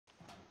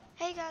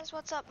Hey guys,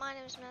 what's up? My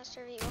name is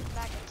Master V. Welcome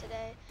back, and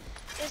today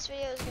this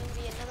video is going to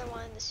be another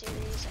one in the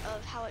series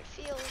of how it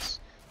feels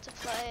to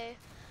play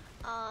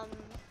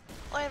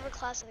whatever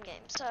class in the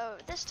game. So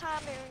this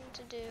time we're going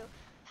to do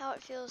how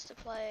it feels to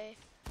play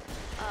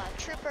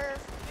Trooper.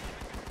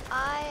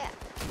 I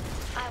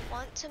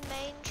want to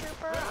main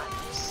Trooper.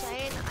 I'm just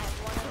saying I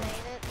want to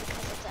main it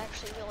because it's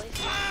actually really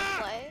fun to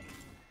play.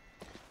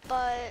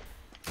 But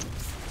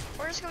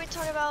we're just going to be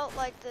talking about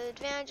like the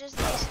advantages,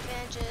 the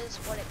disadvantages,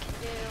 what it can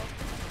do.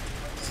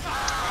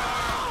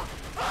 And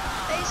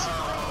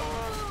basically,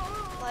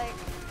 like,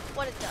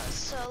 what it does.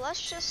 So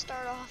let's just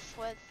start off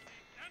with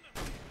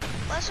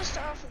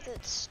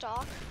its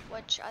stock,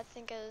 which I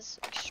think is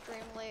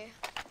extremely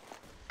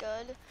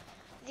good.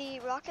 The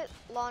rocket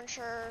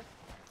launcher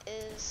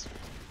is,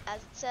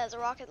 as it says, a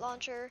rocket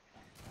launcher,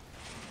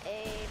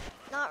 a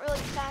not really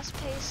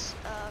fast-paced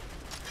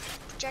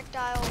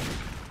projectile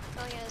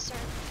going at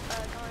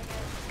going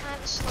at kind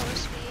of a slower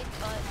speed,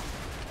 but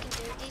it can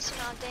do a decent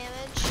amount of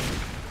damage.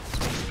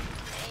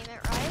 Aim it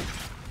right.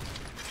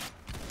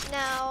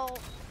 Now,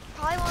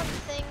 probably one of the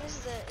things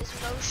that is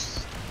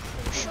most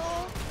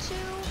crucial to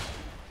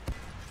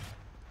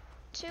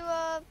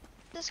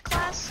this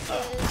class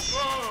is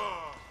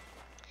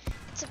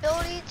its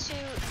ability to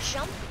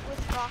jump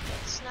with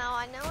rockets. Now,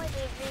 I know I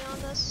did a video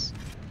on this,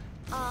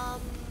 I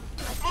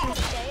think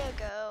a day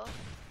ago,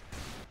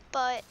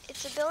 but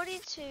its ability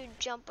to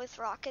jump with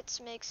rockets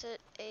makes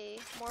it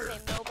more of a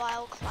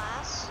mobile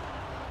class.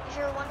 If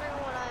you're wondering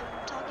what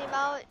I'm talking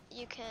about,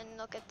 you can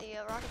look at the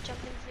rocket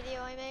jumping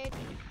video I made,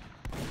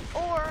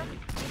 or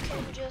you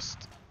can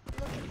just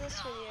look at this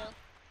video.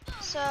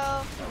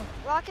 So,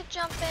 rocket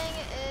jumping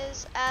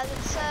is, as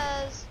it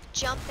says,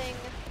 jumping,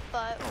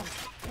 but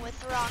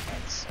with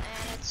rockets,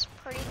 and it's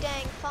pretty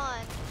dang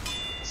fun,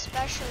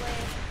 especially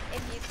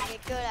if you can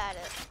get good at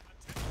it.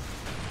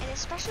 And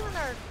especially when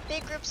there are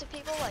big groups of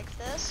people like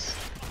this,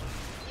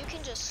 you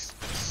can just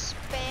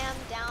spam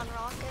down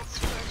rockets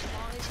for as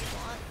long as you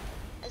want.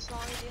 As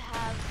long as you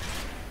have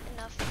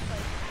enough,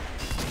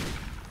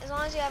 as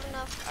long as you have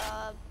enough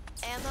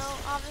ammo,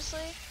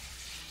 obviously.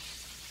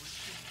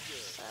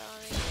 So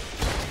let me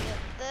get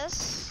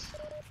this.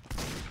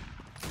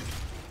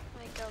 Let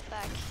me go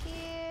back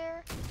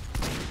here.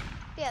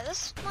 Yeah,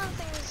 this one of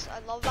the things I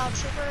love about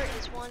Trooper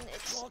is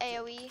it's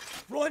AoE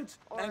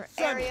or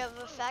area of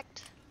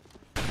effect,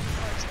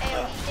 or it's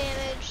AoE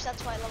damage.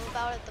 That's what I love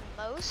about it the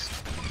most.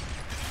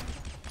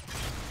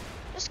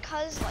 Just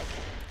cause like,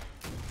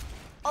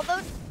 although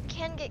it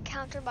can get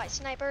countered by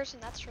snipers,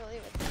 and that's really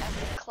with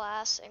every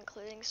class,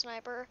 including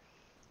sniper,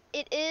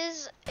 it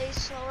is a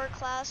slower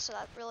class, so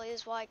that really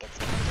is why it gets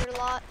countered a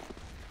lot.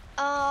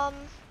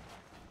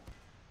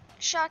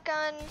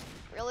 Shotgun,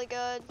 really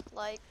good.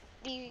 Like,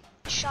 the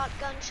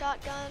shotgun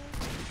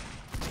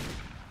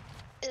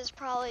is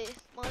probably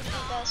one of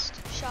the best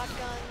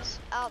shotguns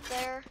out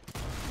there.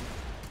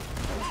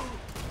 And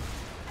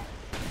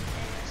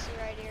you see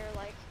right here,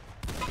 like,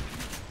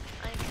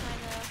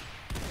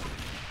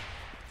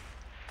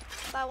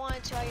 if I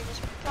wanted to, I could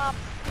just pop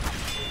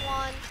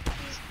one,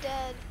 he's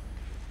dead,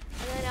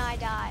 and then I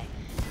die.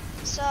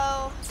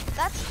 So,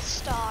 that's the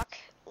stock.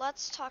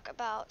 Let's talk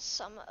about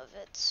some of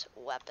its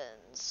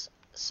weapons.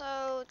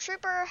 So,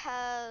 Trooper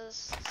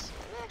has,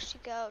 let me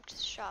actually go to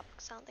the shop,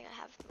 because I don't think I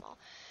have them all.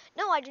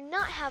 No, I do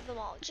not have them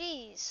all,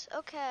 jeez,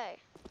 okay.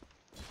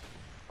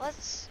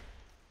 Let's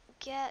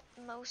get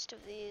most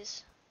of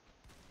these.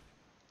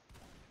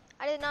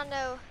 I did not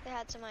know they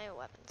had so many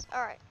weapons.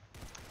 Alright,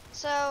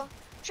 so,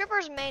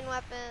 Trooper's main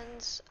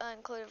weapons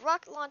include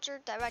rocket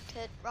launcher, direct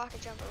hit,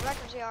 rocket jumper,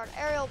 wrecker's yard,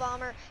 aerial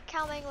bomber,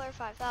 Cal Mangler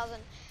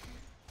 5000,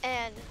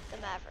 and the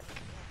Maverick.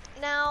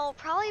 Now,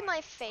 probably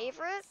my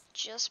favorite,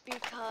 just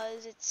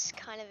because it's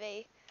kind of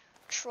a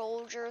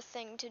troller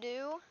thing to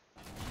do,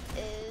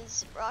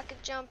 is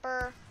rocket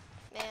jumper,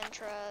 man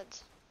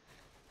treads,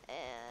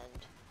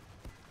 and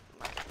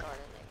market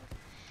gardening.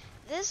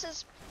 This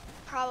is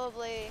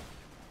probably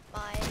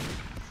my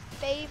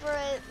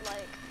favorite,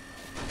 like,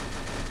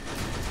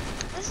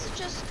 this is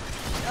just,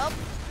 oh,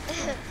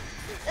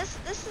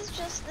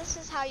 this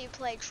is how you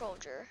play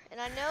Troller. And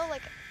I know,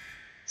 like,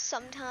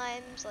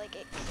 sometimes, like,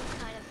 it can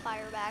kind of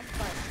fire back,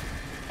 but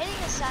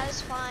hitting a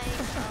satisfying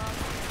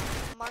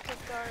market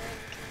garden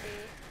can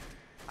be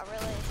a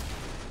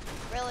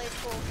really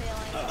cool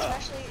feeling,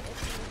 especially if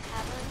you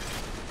haven't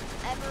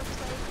ever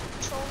played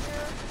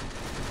Troller.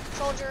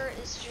 Troller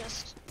is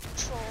just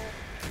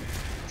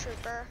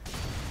Trooper.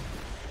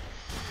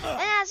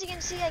 And as you can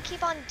see, I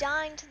keep on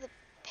dying to the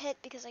pit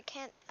because I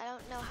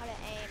don't know how to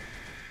aim.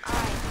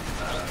 Alright.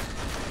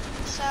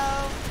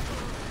 So,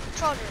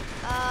 Troller.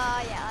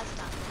 Yeah, that's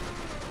done.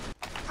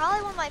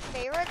 Probably one of my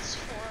favorites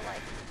for,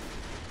 like,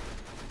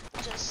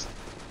 just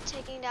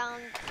taking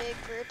down big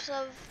groups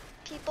of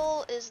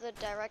people is the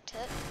direct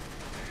hit.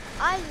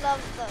 I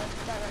love the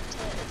direct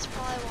hit. It's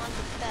probably one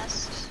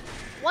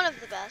of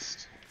the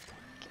best,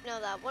 know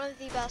that, one of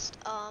the best,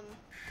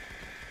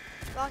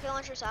 rocket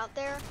launchers out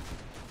there.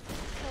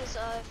 Because,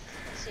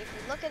 let's see, if we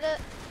look at it,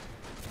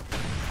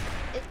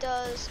 it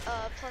does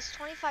plus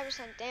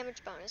 25%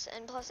 damage bonus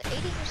and plus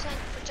 80%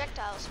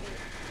 projectile speed.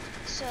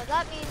 So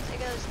that means it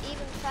goes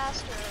even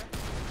faster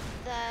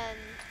than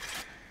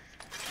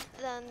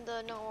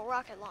the normal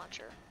rocket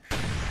launcher.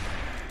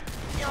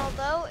 And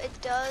although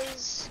it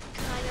does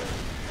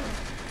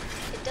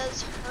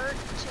hurt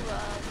to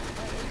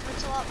like it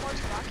hurts a lot more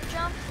to rocket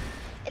jump,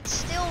 it's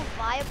still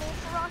viable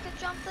for rocket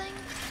jumping,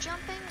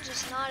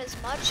 just not as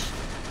much.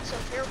 So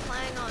if you're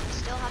planning on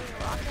still having a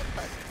rocket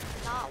but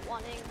not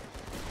wanting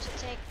to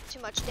take too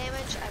much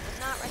damage, I would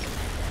not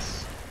recommend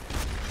this.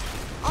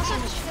 Also,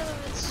 just because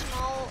of its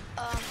small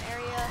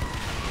area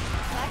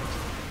effect,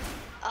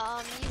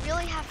 you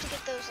really have to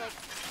get those like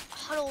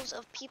huddles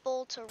of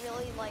people to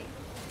really like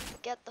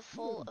get the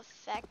full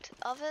effect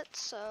of it.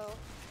 So,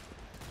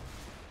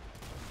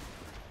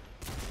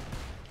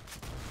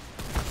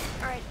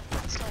 alright,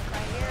 let's like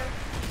right here,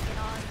 get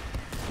on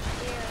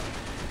here,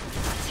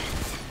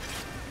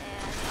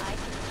 and I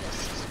can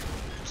just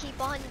keep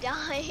on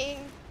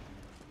dying.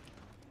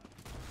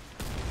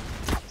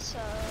 So,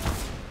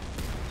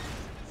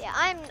 yeah,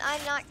 I'm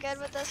not good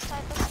with this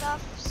type of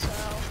stuff, so,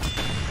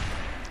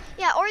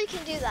 yeah, or you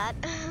can do that.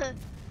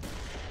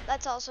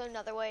 That's also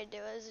another way to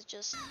do it, is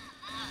just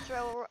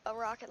throw a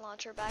rocket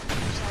launcher back at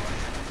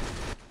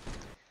yourself.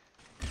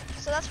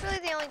 So that's really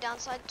the only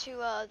downside to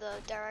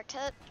the direct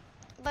hit,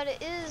 but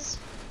it is,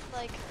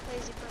 like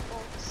Lazy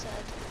Purple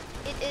said,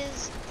 it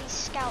is the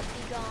Scout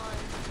Be Gone.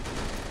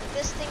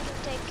 This thing can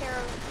take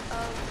care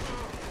of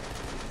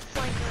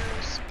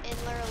flankers in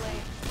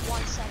literally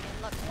 1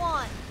 second. Look,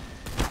 what?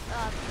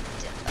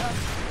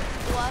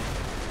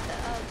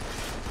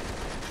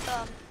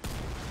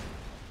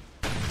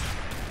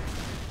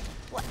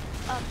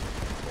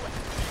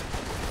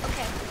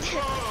 Okay.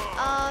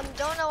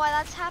 Don't know why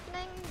that's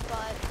happening,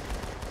 but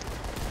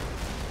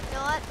you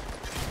know what?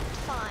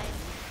 Fine.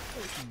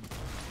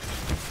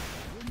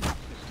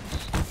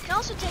 You can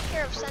also take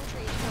care of sentries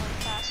really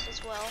fast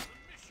as well,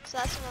 so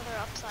that's another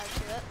upside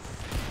to it.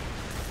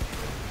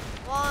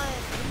 1,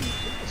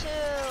 2,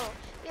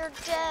 you're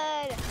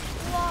dead.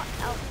 What?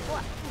 Oh,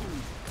 what?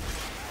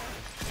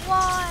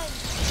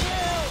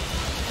 1, 2.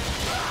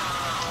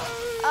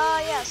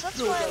 Yeah, so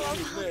that's what I love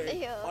about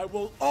the I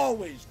will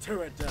always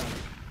tear it down.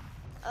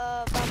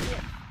 About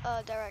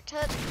the direct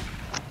hit.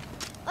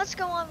 Let's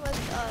go on with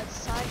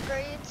side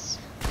grades,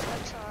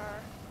 which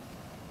are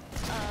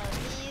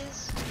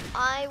these.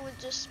 I would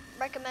just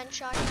recommend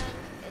shotgun.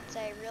 It's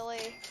a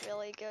really,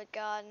 really good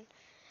gun,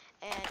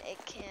 and it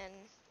can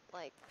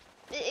like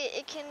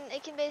it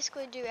can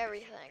basically do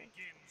everything.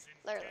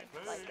 Literally,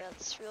 like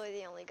that's really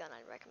the only gun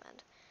I'd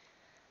recommend.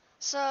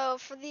 So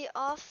for the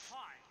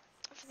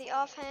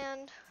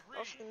offhand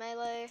or for the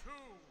melee,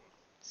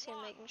 see,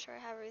 I'm making sure I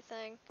have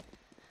everything.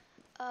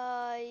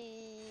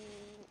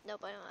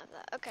 Nope, I don't have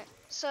that. Okay,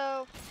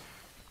 so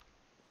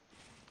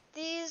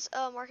these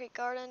Market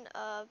Garden,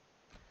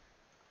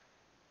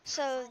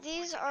 so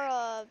these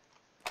are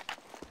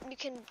you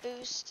can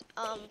boost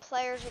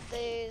players with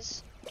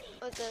this.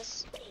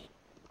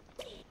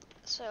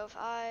 So if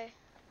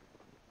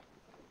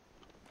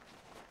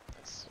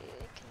let's see,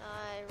 can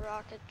I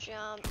rocket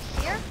jump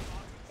here?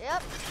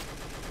 Yep.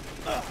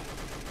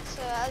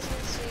 So as you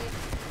can see,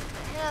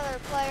 another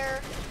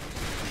player,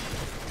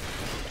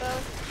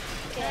 both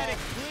get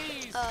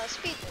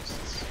speed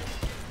boosts.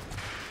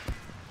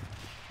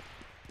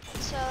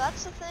 So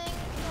that's the thing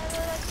I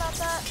really like about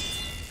that.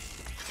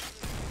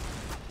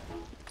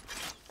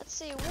 Let's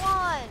see,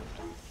 1.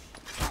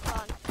 Hold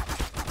on.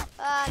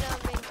 Ah, no,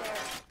 I'm being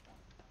carried.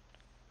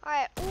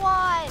 Alright,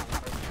 1,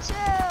 2.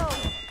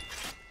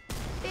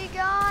 Be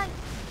gone.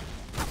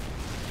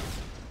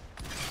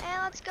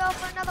 And let's go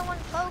for another one,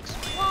 folks.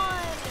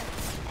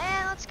 1.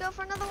 And let's go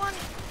for another one.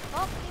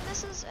 Oh, he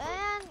misses.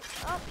 And,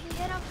 oh, he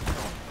hit him.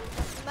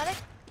 Medic?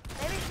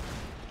 Maybe?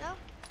 No?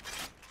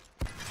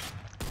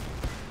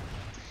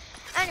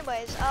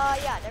 Anyways,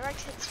 yeah,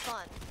 direct hit's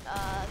fun.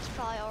 It's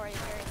probably already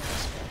very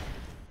nice.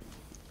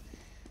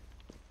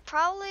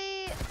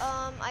 Probably,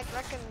 I'd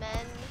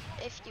recommend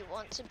if you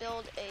want to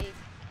build a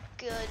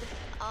good,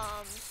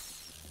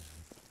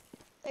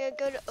 like a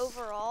good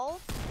overall.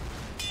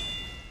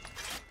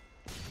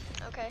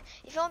 Okay,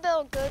 if you want to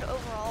build a good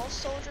overall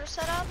soldier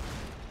setup,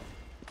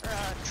 or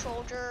a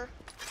Trolldier,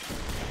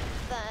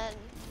 then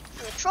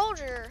for the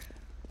Trolldier,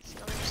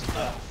 let me just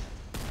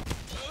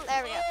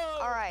there we go.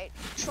 Alright,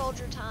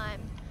 Trolldier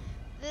time.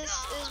 This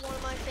is one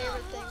of my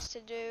favorite things to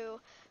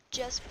do,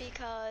 just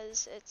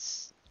because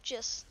it's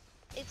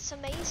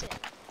amazing.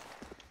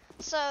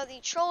 So the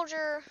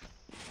Trolldier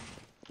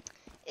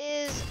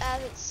is,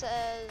 as it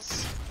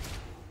says,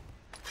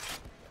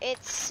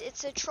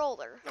 it's a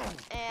troller,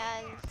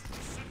 and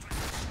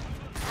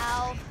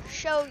I'll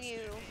show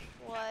you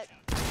what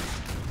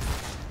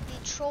the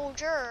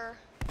Trolldier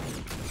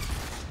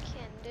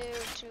can do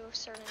to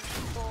certain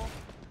people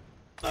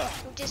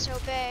who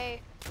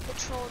disobey the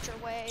Trolldier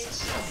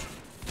ways.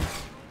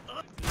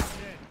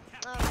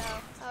 Oh no.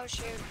 Oh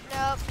shoot.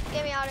 Nope.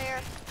 Get me out of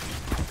here.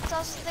 That's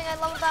also the thing I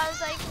love about it is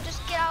that you can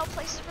just get out of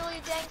places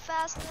really dang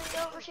fast and then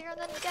go over here and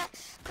then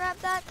grab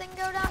that, then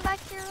go down back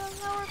here. Oh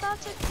no, we're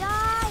about to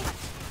die.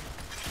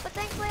 But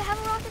thankfully I have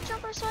a rocket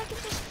jumper so I can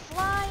just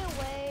fly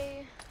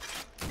away.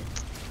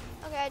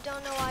 Okay, I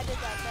don't know why I did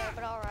that there,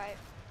 but alright.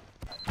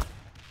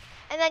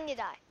 And then you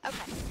die.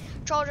 Okay.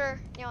 Trollger,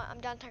 you know what,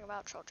 I'm done talking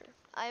about Trollger.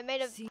 I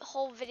made a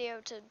whole video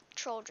to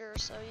Trollger,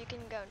 so you can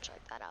go and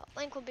check that out.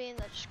 Link will be in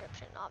the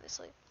description,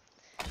 obviously.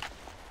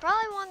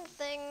 Probably one of the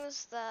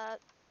things that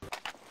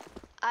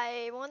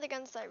one of the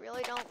guns that I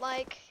really don't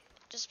like,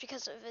 just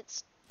because of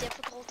its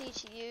difficulty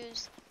to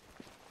use,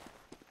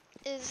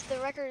 is the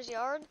Wrecker's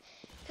Yard,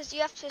 because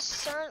you have to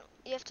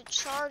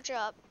charge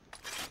up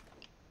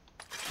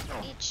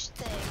each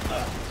thing,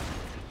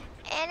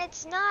 and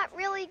it's not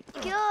really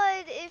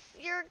good if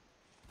you're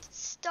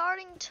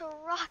starting to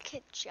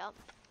rocket jump.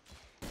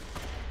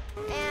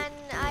 And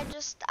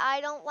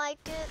I don't like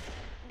it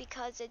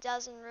because it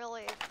doesn't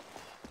really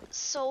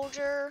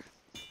Soldier.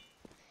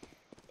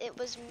 It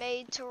was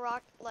made to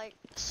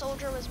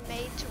Soldier was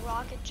made to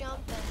rocket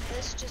jump, and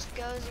this just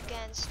goes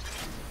against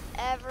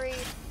every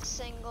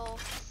single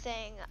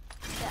thing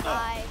that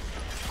I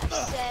have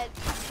said.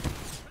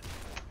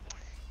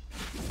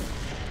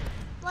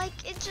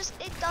 Like, it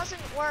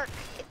doesn't work.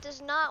 It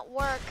does not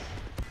work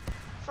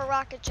for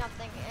rocket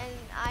jumping, and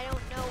I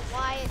don't know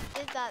why it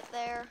did that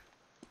there.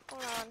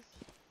 Hold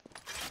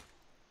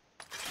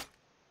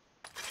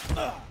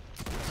on.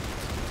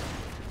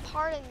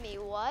 Pardon me,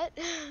 what?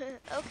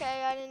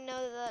 Okay, I didn't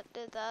know that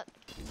did that.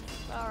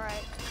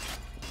 Alright.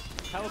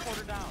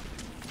 Teleporter down.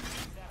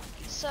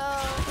 So,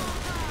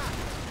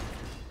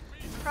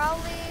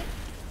 probably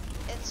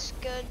it's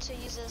good to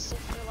use this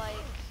if you're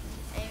like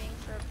aiming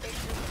for a big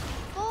group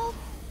of people.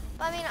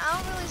 But I mean, I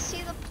don't really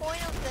see the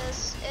point of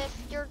this if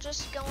you're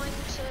just going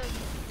to,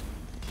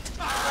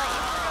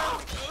 like,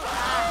 if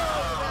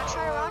you're gonna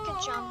try to rocket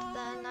jump,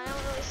 then I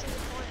don't really see the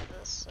point of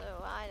this. So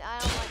I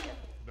don't like it.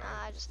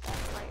 I just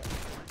don't like it.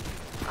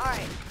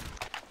 Alright.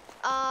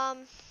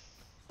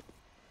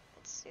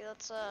 Let's see,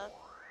 let's you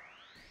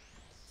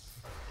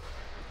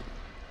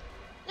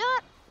know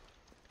what?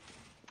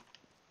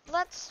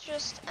 Let's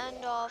just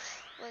end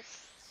off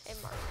with a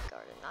market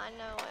garden. I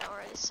know I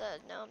already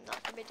said no, I'm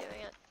not gonna be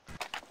doing it.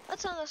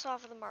 Let's end this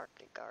off with a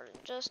market garden,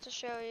 just to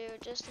show you,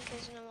 just in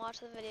case you didn't watch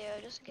the video,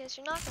 just in case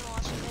you're not gonna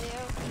watch the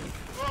video.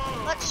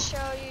 Let's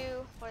show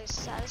you what a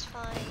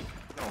satisfying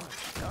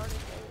garden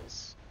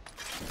is.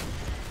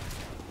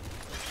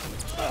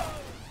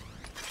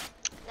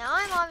 Now,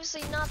 I'm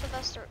obviously not the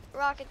best at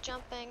rocket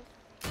jumping,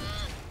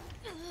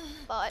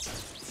 but...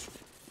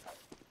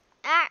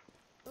 Ah!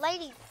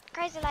 Lady!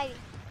 Crazy lady!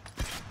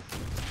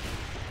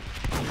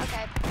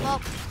 Okay,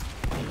 well...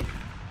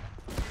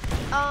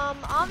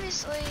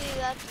 obviously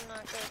that did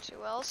not go too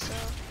well, so...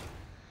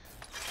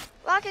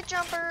 Rocket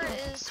jumper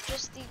is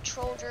just the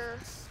Trollger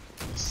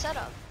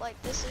setup. Like,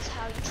 this is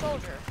how you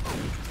Trollger.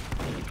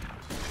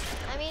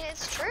 I mean,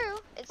 it's true.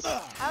 It's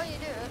how you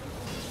do it.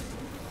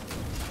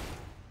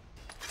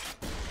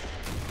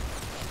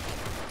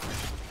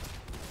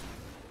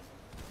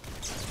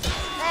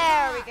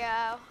 There we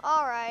go.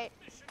 Alright.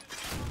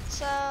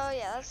 So,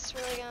 yeah, that's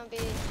really going to be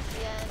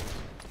the end.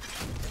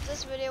 If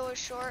this video was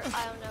short,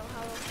 I don't know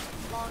how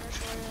long or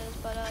short it is,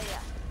 but,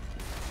 yeah.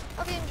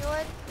 Hope you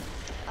enjoyed.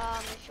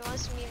 If you want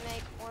to see me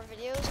make more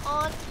videos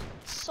on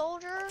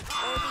Soldier or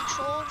the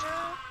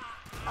Trollger,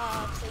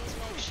 please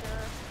make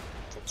sure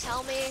to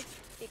tell me,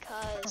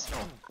 because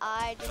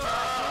I do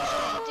not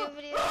usually do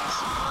videos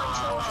on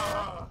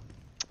Trollger.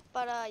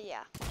 But,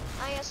 yeah.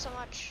 Thank you guys so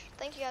much.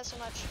 Thank you guys so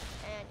much.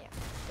 And, yeah.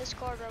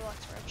 Discord,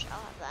 Roblox merch. I'll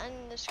have that in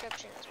the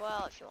description as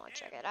well if you want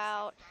to check it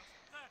out.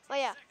 But,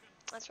 yeah.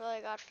 That's really all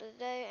I got for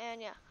today.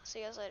 And, yeah. See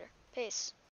you guys later. Peace.